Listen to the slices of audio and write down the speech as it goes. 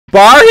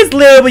Borrow his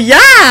lube,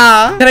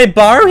 yeah! Can I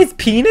borrow his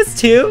penis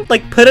too?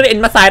 Like, put it in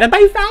my side of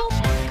myself?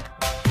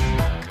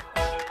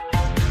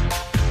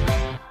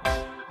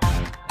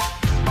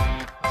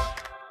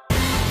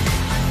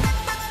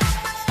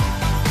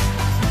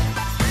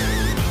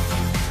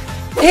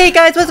 Hey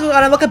guys, what's going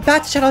on? And welcome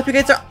back to the channel. I hope you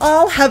guys are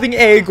all having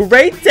a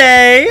great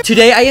day.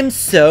 Today I am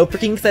so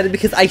freaking excited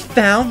because I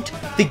found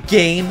the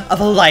game of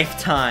a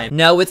lifetime.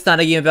 No, it's not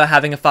a game about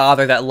having a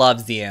father that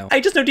loves you. I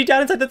just know deep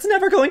down inside that's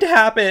never going to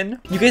happen.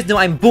 You guys know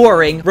I'm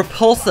boring,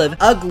 repulsive,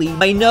 ugly.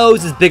 My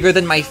nose is bigger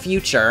than my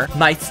future.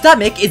 My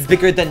stomach is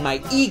bigger than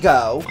my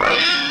ego.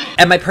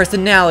 And my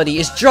personality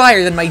is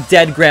drier than my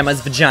dead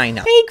grandma's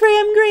vagina. Hey,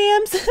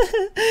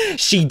 Grams.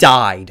 She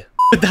died.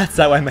 But that's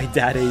not why my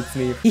dad hates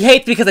me. He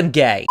hates me because I'm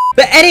gay.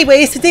 But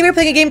anyways, today we're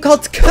playing a game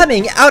called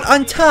Coming Out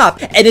on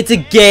Top. And it's a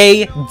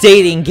gay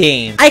dating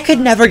game. I could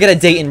never get a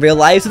date in real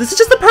life, so this is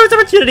just a perfect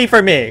opportunity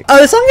for me. Oh,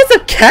 the song is so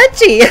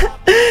catchy.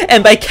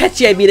 And by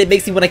catchy, I mean it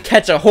makes me want to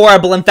catch a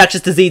horrible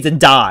infectious disease and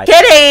die.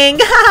 Kidding.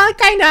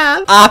 Kind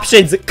of.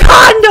 Options.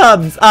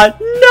 Condoms.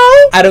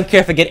 No. I don't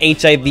care if I get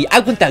HIV. I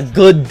want that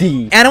good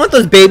D. And I want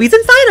those babies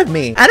inside of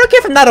me. I don't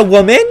care if I'm not a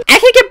woman. I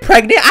can get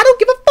pregnant. I don't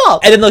give a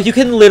fuck. And then look, you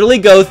can literally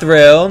go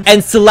through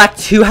and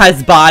select who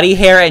has body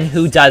hair and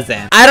who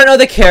doesn't. I don't know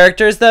the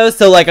characters though,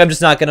 so like I'm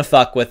just not gonna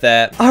fuck with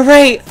it. All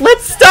right,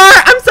 let's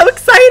start. I'm so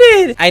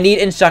excited. I need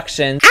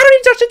instructions. I don't need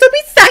instructions. Don't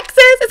be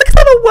sexist. It's like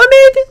I'm a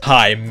woman.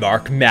 Hi,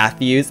 Mark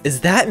Matthews.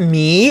 Is that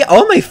me?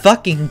 Oh my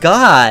fucking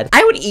god.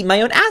 I would eat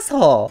my own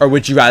asshole. Or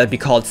would you rather be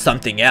called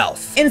something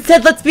else?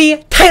 Instead, let's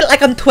be tight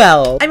like I'm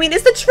 12. I mean,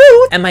 it's the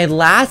truth. And my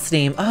last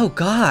name, oh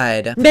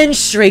god.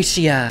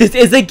 Menstratia. This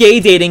is a gay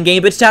dating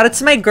game, but shout out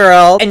to my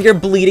girl and your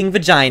bleeding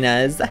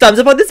vaginas. Thumbs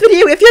up on this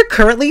video if you're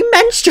currently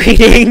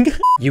menstruating.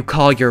 You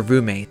call your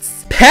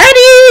roommates.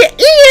 Penny!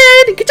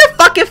 Ian! Get your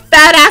fucking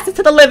fat asses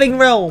to the living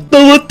room.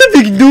 So what the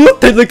big deal?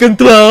 Tight like I'm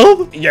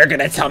 12? You're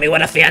gonna tell me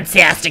what a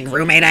fantastic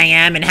roommate I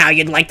am and how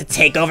you'd like to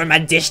take over my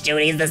dish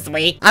duties this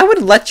week? I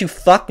would let you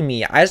fuck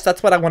me.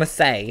 That's what I want to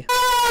say.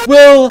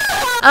 Well,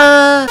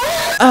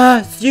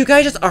 so you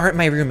guys just aren't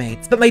my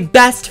roommates, but my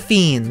best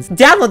fiends.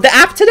 Download the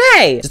app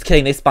today! Just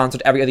kidding, they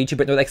sponsored every other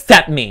YouTuber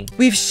except me.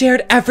 We've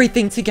shared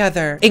everything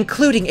together,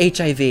 including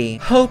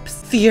HIV,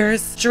 hopes,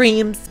 fears,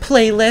 dreams,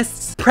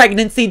 playlists,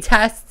 pregnancy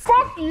tests.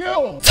 Fuck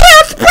you!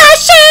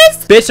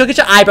 Toothbrushes! Bitch, don't get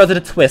your eyebrows in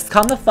a twist.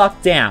 Calm the fuck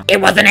down.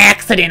 It was an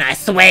accident, I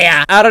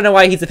swear. I don't know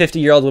why he's a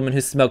 50-year-old woman who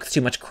smokes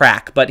too much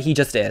crack, but he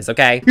just is,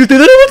 okay? You do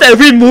that almost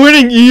every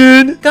morning,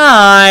 Ian.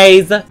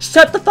 Guys,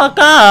 shut the fuck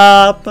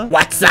up.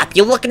 What's up?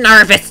 You look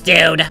nervous,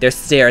 dude. Their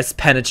stares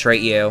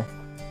penetrate you.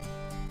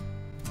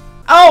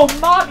 Oh,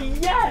 mommy,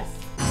 yes!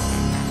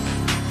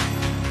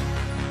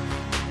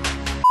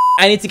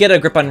 I need to get a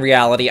grip on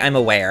reality, I'm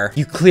aware.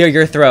 You clear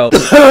your throat.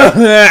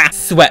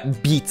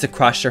 Sweat beats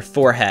across your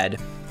forehead.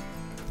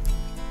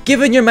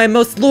 Given you're my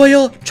most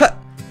loyal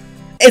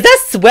is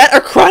that sweat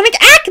or chronic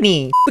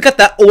acne? We got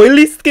that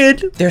oily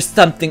skin. There's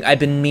something I've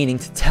been meaning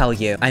to tell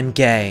you. I'm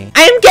gay.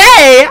 I'm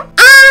gay!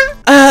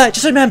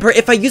 Just remember,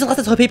 if I use a lot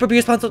of toilet paper, be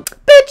responsible.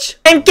 Bitch!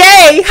 I'm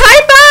gay!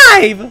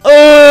 High five!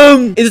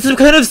 Is this some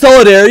kind of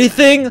solidarity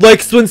thing?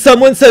 Like when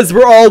someone says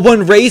we're all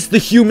one race, the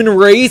human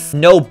race?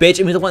 No, bitch,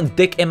 it means I want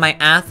dick in my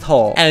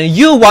asshole. And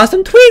you want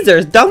some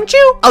tweezers, don't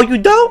you? Oh, you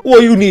don't?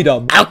 Well, you need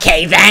them.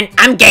 Okay then,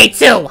 I'm gay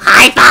too.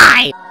 High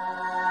five!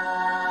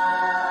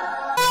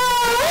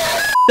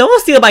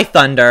 Don't steal my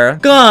thunder.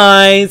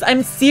 Guys,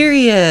 I'm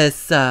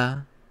serious.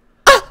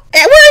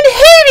 We're in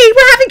Haiti!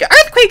 We're having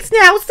earthquakes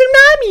now!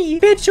 Tsunami!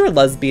 Bitch, you're a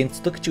lesbian.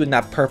 Look at you in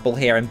that purple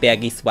hair and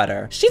baggy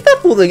sweater. She's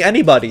not fooling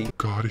anybody.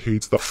 God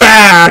hates the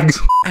fags!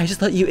 I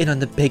just let you in on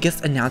the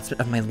biggest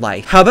announcement of my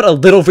life. How about a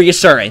little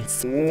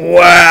reassurance?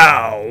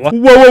 Wow! Whoa,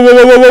 whoa,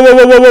 whoa, whoa, whoa, whoa,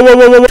 whoa, whoa, whoa,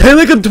 whoa, whoa, 10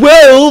 like I'm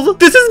 12!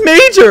 This is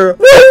major!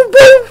 Whoa,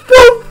 whoa,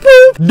 whoa,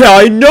 whoa! Now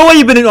I know why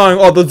you've been ignoring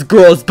all those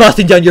girls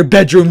busting down your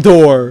bedroom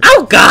door.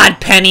 Oh god,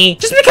 Penny!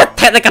 Just because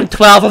like I'm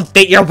 12 will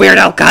date your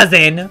weirdo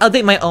cousin! I'll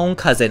date my own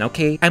cousin,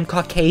 okay? I'm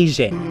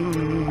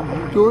Caucasian.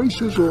 Joy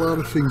says a lot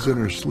of things in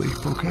her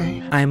sleep,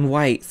 okay? I'm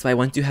white, so I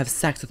want to have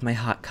sex with my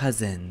hot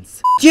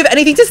cousins. Do you have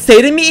anything to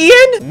say to me,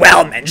 Ian?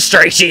 Well,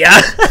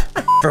 Menstratia,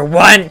 for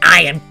one,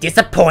 I am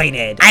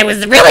disappointed. I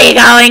was really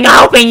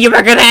hoping you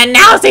were gonna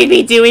announce you'd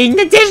be doing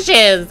the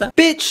dishes.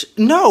 Bitch,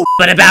 no!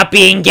 But about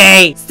being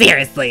gay,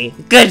 seriously,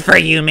 good for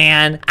you,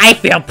 man. I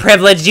feel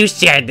privileged you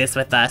shared this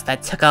with us.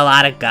 That took a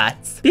lot of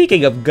guts.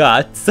 Speaking of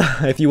guts,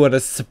 if you want to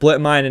split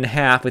mine in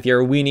half with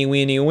your weenie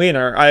weenie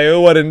wiener, I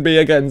wouldn't be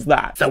against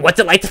that. So what's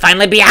it like to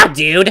finally be out,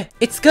 dude?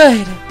 It's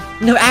good.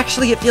 No,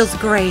 actually, it feels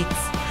great.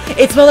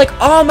 It's more like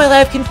all my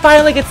life can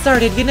finally get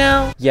started, you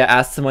know? Yeah,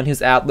 as someone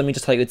who's out, let me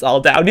just tell you, it's all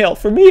downhill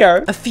from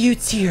here. A few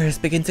tears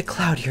begin to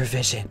cloud your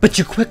vision, but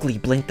you quickly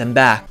blink them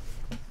back.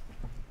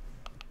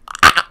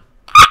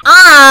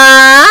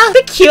 Ah,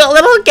 the cute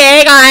little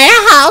gay guy,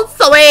 how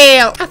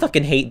sweet. I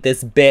fucking hate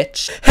this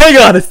bitch. Hang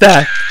on a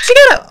sec.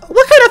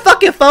 What kind of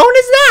fucking phone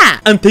is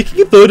that? I'm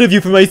taking a photo of you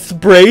for my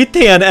spray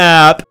tan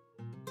app.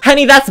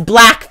 Honey, that's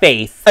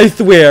blackface. I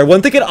swear,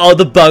 once I get all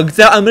the bugs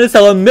out, I'm gonna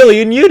sell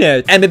 1,000,000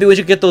 units. And maybe we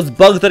should get those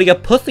bugs out of your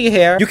pussy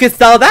hair. You can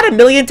sell that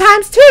 1,000,000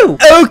 times too.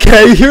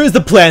 Okay, here's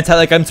the plan.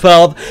 Like I'm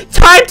 12.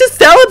 Time to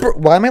celebrate.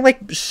 Why am I like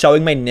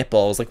showing my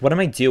nipples? Like, what am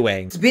I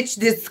doing? Bitch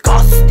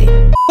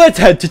disgusting. Let's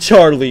head to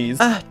Charlie's.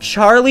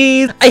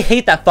 Charlie's? I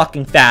hate that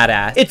fucking fat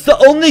ass. It's the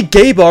only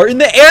gay bar in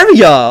the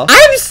area.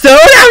 I'm so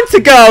down to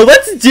go.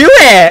 Let's do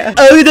it.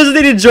 Oh, he doesn't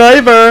need a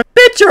driver.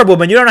 Bitch, you're a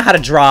woman. You don't know how to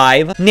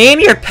drive. Name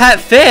your pet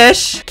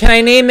fish. Can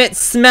I name it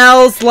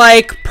smells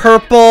like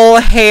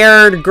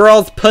purple-haired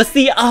girl's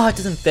pussy? Oh, it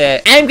doesn't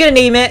fit. I'm gonna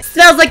name it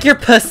smells like your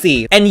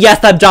pussy. And yes,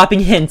 I'm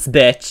dropping hints,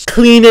 bitch.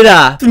 Clean it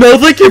up.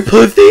 Smells like your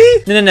pussy?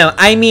 No.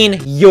 I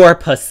mean your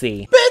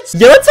pussy. Bitch.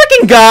 Yeah, let's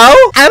fucking go.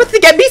 I want to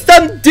get me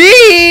some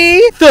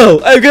D.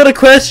 So, I've got a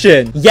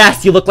question.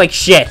 Yes, you look like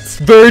shit.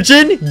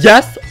 Virgin,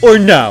 yes or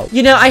no?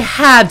 You know, I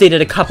have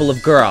dated a couple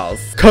of girls.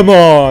 Come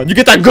on, you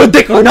get that good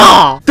dick or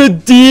not? The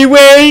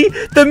D-way,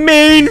 the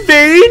main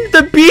vein,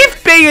 the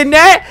beef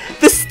bayonet,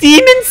 the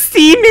steamin'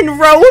 semen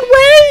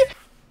roadway?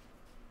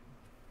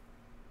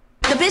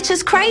 The bitch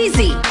is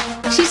crazy.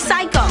 She's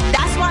psycho.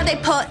 That's why they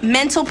put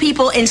mental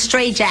people in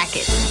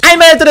straitjackets. I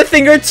might have done a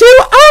finger too.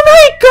 Oh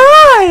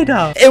my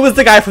god! It was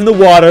the guy from the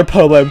water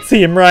polo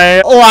team,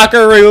 right?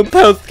 Locker room,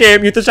 post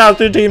game, you to shout out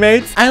to your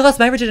teammates. I lost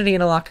my virginity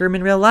in a locker room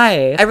in real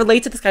life. I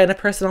relate to this guy on a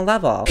personal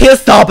level. He's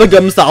stopping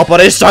himself,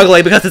 but he's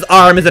struggling because his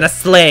arm is in a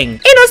sling. In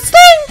a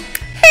sling?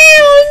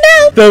 Hell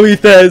no! So he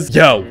says,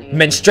 yo,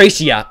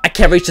 menstratia, I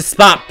can't reach the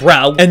spot,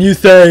 bro. And you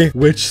say,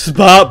 which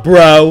spot,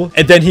 bro?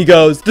 And then he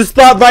goes, the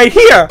spot right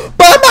here.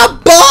 By my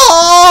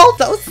balls!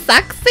 So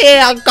sexy,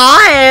 oh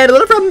god,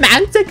 what a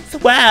romantic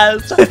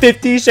twist.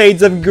 50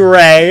 Shades of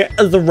Grey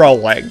is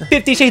rolling.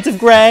 50 Shades of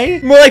Grey?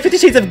 More like 50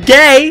 Shades of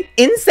Gay.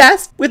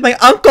 Incest with my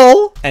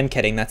uncle. I'm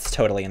kidding, that's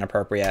totally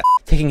inappropriate.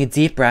 Taking a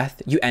deep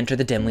breath, you enter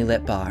the dimly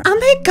lit bar. Oh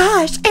my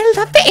gosh, I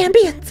love the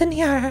ambience in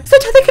here. So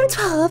tell them I'm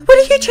 12. What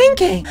are you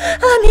drinking?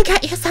 Let me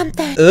get you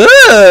something.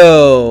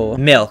 Ooh!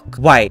 Milk,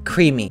 white,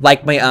 creamy,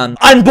 like my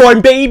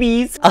unborn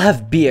babies. I'll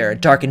have beer,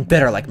 dark and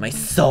bitter like my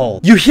soul.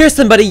 You hear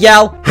somebody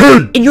yell,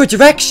 in your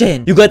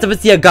direction. You glance up and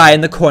see a guy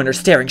in the corner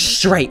staring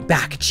straight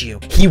back at you.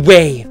 He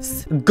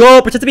waves.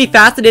 Go, pretend to be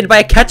fascinated by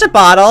a ketchup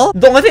bottle.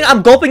 The only thing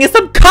I'm gulping is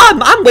some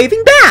cum. I'm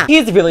waving back.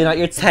 He's really not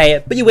your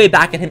type, but you wave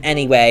back at him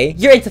anyway.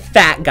 You're into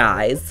fat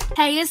guys.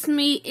 Hey, it's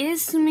me.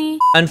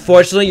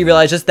 Unfortunately, you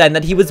realize just then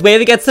that he was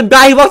waving at some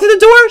guy who walked through the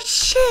door.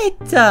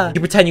 Shit. You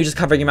pretend you're just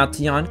covering your mouth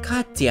to yawn.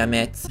 God damn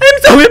it.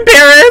 I'm so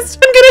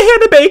embarrassed. I'm gonna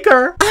hit a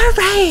baker. All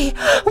right,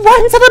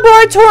 one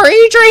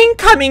celebratory drink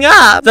coming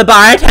up. The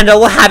bartender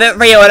will have it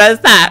for you. What is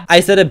that? I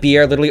said a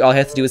beer. Literally all he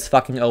has to do is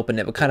fucking open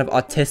it. What kind of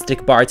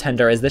autistic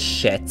bartender is this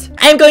shit?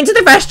 I'm going to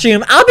the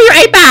restroom. I'll be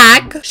right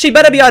back. She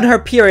better be on her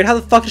period. How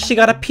the fuck does she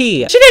gotta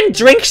pee? She didn't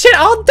drink shit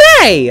all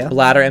day.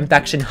 Bladder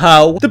infection,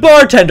 ho. The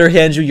bartender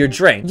hands you your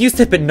drink. You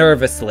sip it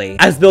nervously,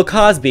 as Bill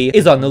Cosby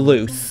is on the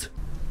loose.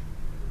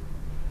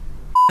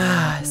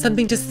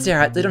 Something to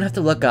stare at. They don't have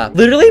to look up.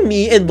 Literally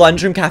me in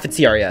lunchroom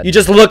cafeteria. You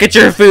just look at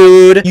your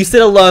food. You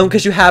sit alone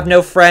because you have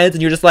no friends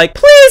and you're just like,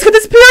 please, could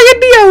this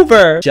period be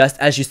over? Just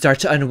as you start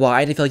to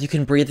unwind and feel like you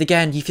can breathe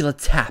again, you feel a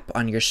tap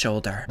on your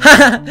shoulder.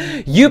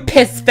 You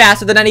piss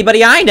faster than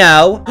anybody I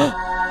know.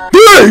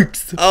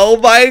 Thanks! Oh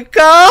my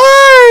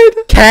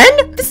god!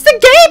 Ken? This is a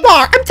gay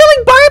bar! I'm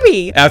telling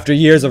Barbie! After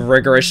years of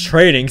rigorous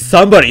training,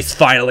 somebody's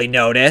finally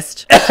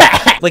noticed.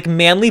 Like,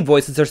 manly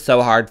voices are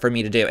so hard for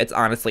me to do. It's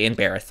honestly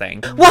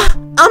embarrassing. What?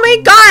 Oh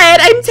my god!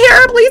 I'm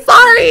terribly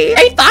sorry!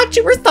 I thought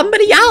you were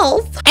somebody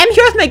else! I'm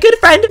here with my good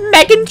friend,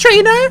 Megan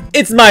Trainor.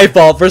 It's my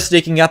fault for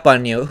sneaking up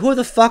on you. Who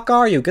the fuck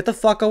are you? Get the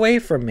fuck away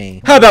from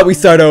me. How about we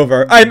start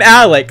over? I'm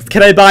Alex.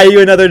 Can I buy you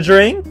another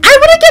drink? I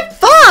wanna get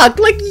fucked!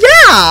 Like,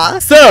 yeah!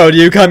 So, do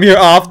you come here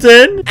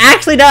often?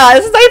 Actually, no.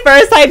 This is my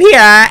first time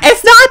here.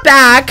 It's not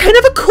bad. Kind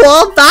of a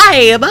cool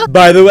vibe.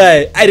 By the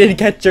way, I didn't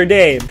catch your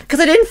name. Because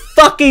I didn't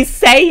fucking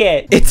say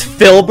it. It's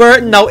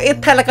Filbert? No, it's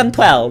Telegram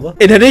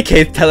 12. In any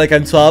case,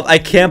 Telegram 12, I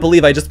can't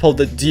believe I just pulled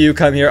the do you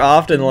come here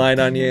often line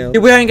on you.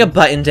 You're wearing a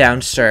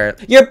button-down shirt.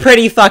 You're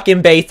pretty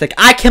fucking basic.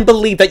 I can't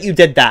believe that you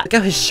did that. Look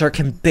how his shirt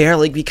can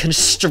barely be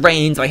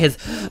constrained by his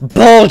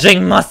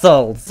bulging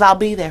muscles. I'll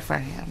be there for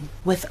him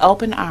with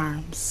open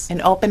arms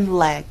and open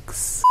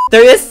legs.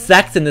 There is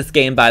sex in this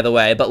game, by the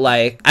way, but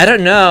like, I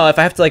don't know if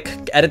I have to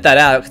like edit that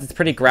out because it's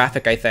pretty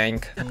graphic, I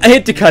think. I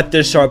hate to cut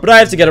this short, but I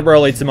have to get up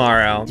early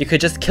tomorrow. You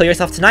could just kill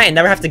yourself tonight and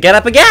never have to get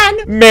up again.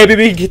 Maybe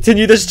we can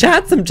continue this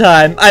chat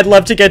sometime. I'd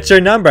love to get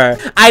your number.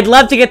 I'd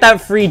love to get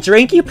that free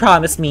drink you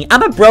promised me.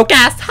 I'm a broke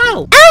ass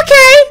hoe.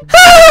 Okay.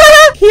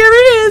 Here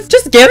it is.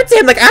 Just give it to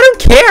him. Like, I don't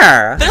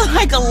care. They're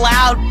like a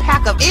loud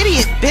pack of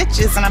idiot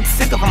bitches and I'm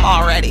sick of them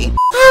already.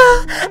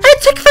 I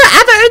took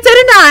forever,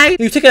 didn't I?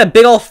 You took a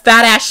big old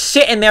fat ass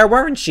shit in there,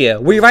 weren't you?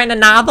 Were you writing a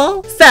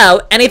novel?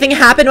 So, anything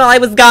happened while I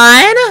was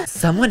gone?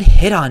 Someone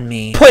hit on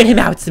me. Point him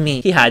out to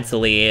me. He had to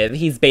leave.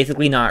 He's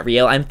basically not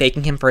real. I'm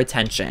faking him for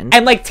attention.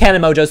 I'm like Tana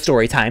Mojo's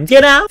story times, you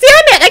know?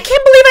 Damn it, I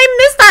can't believe I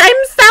missed that.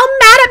 I'm so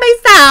mad at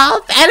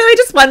myself. Anyway,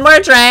 just one more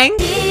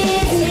drink.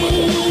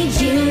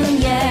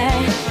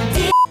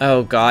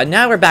 Oh god,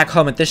 now we're back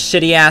home at this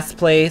shitty ass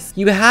place.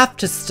 You have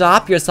to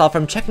stop yourself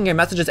from checking your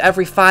messages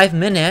every 5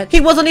 minutes. He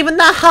wasn't even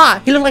that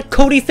hot. He looked like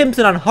Cody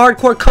Simpson on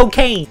hardcore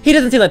cocaine. He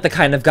doesn't seem like the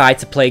kind of guy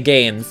to play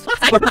games.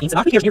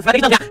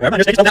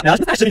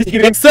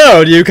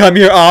 So, do you come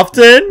here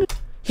often?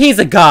 He's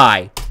a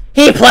guy.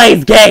 He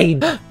plays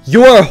games.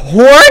 You're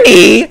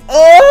horny?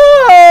 Oh!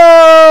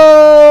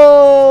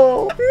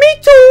 Me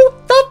too.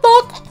 The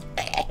fuck?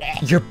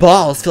 Your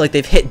balls feel like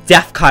they've hit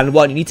DEFCON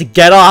 1. You need to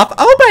get off.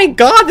 Oh my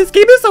god, this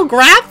game is so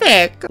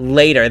graphic.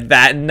 Later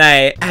that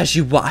night, as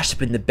you wash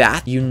up in the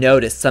bath, you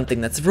notice something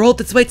that's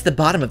rolled its way to the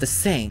bottom of the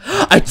sink.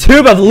 A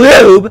tube of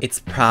lube. It's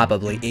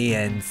probably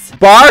Ian's.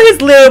 Borrow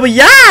his lube,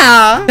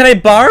 yeah. Can I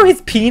borrow his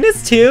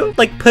penis too?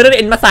 Like put it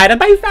in my side of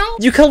myself?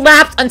 You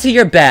collapse onto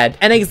your bed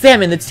and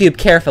examine the tube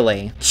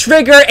carefully.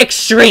 Trigger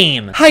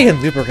extreme.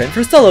 High-end lubricant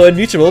for solo and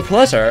mutual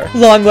pleasure.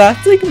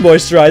 Long-lasting,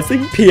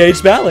 moisturizing,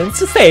 pH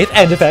balanced, safe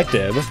and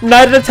effective.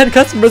 9 out of 10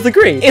 customers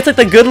agree. It's like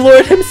the good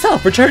Lord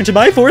himself returned to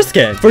my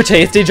foreskin. For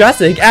tasty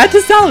dressing, add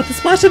to salad with a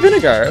splash of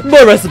vinegar.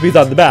 More recipes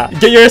on the back.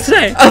 Get yours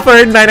today.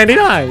 Offer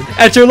 $9.99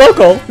 at your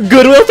local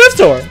Goodwill thrift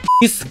store.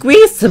 You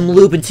squeeze some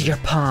lube into your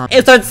palm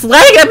and start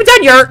sliding up and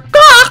down your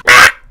cock.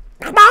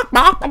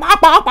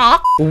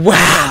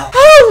 Wow.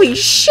 Holy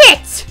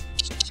shit.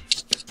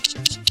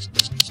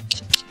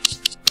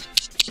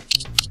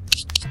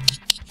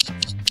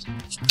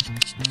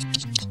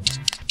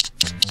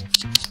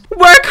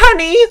 Work,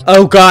 honey!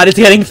 Oh god, it's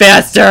getting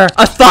faster!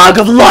 A fog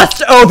of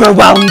lust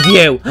overwhelmed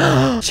you!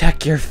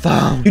 Check your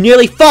phone. You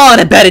nearly fall out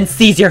of bed and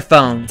seize your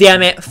phone.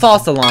 Damn it,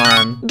 false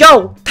alarm.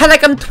 Yo, tan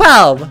like I'm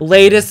 12!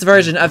 Latest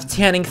version of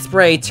tanning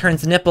spray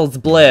turns nipples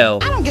blue. I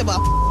don't give a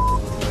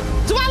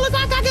Do I look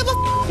like I give a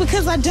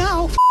because I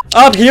don't?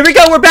 Oh, here we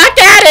go, we're back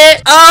at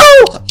it!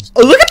 Oh!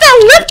 Look at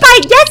that lip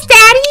bite! Yes,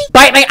 daddy!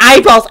 Bite my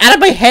eyeballs out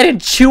of my head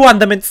and chew on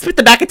them and spit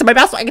them back into my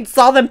mouth so I can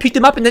saw them, pick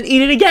them up, and then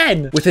eat it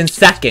again. Within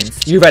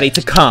seconds, you're ready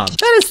to come.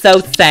 That is so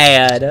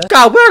sad.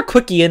 God, we're a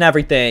quickie and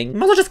everything.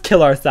 Might as well just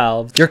kill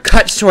ourselves. You're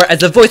cut short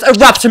as a voice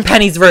erupts from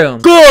Penny's room.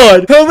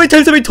 God, how many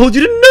times have I told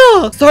you to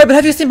knock? Sorry, but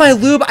have you seen my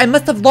lube? I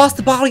must have lost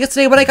the bottle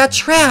yesterday when I got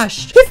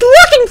trashed. He's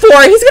looking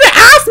for it! He's gonna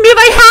ask me if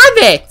I have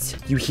it!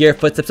 You hear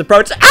footsteps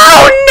approach.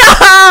 Oh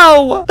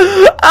no!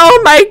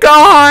 Oh my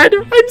god!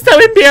 I'm so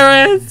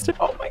embarrassed.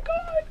 Oh my god.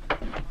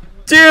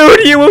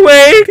 Dude, you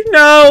awake?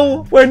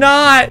 No, we're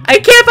not. I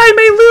can't find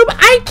my lube.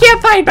 I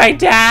can't find my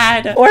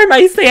dad. Or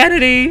my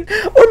sanity.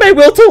 Or my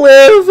will to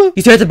live.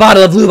 You stare at the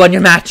bottle of lube on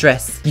your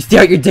mattress. You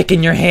stare at your dick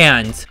in your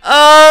hand.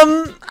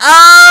 I'm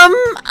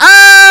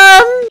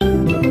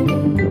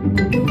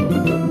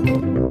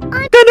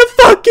gonna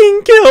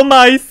fucking kill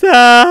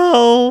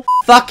myself.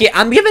 Fuck it,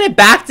 I'm giving it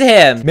back to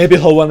him. Maybe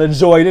he'll want to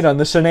join in on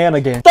the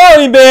shenanigans.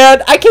 Sorry,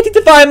 man, I can't seem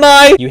to find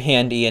my... You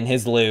hand Ian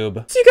his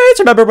lube. Do you guys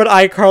remember when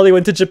iCarly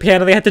went to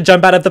Japan and they had to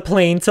jump out of the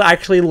plane to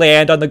actually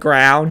land on the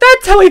ground?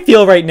 That's how I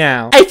feel right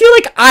now. I feel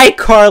like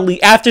iCarly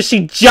after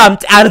she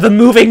jumped out of a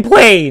moving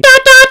plane.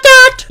 Dot, dot,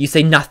 dot. You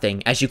say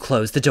nothing as you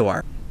close the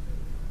door.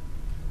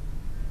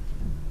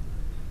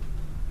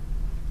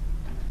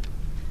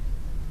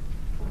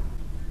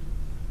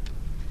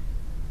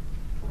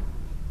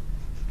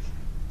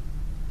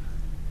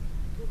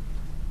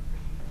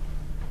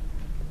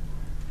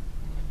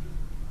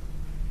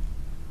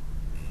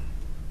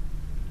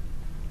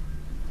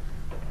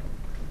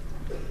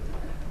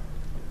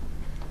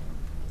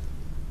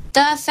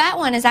 The fat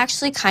one is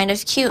actually kind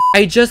of cute.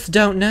 I just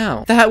don't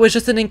know. That was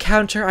just an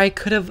encounter I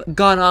could have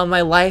gone on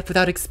my life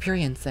without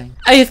experiencing.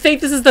 I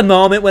think this is the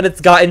moment when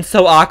it's gotten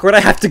so awkward I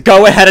have to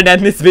go ahead and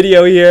end this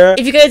video here.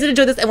 If you guys did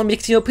enjoy this and want me to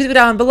continue, please leave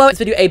down below this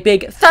video a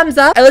big thumbs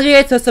up. I love you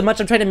guys so much.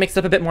 I'm trying to mix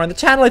up a bit more on the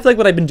channel. I feel like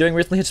what I've been doing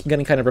recently has just been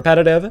getting kind of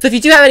repetitive. So if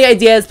you do have any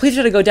ideas, please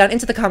try to go down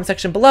into the comment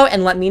section below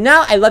and let me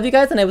know. I love you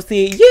guys and I will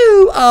see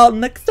you all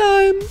next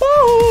time.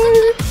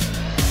 Bye!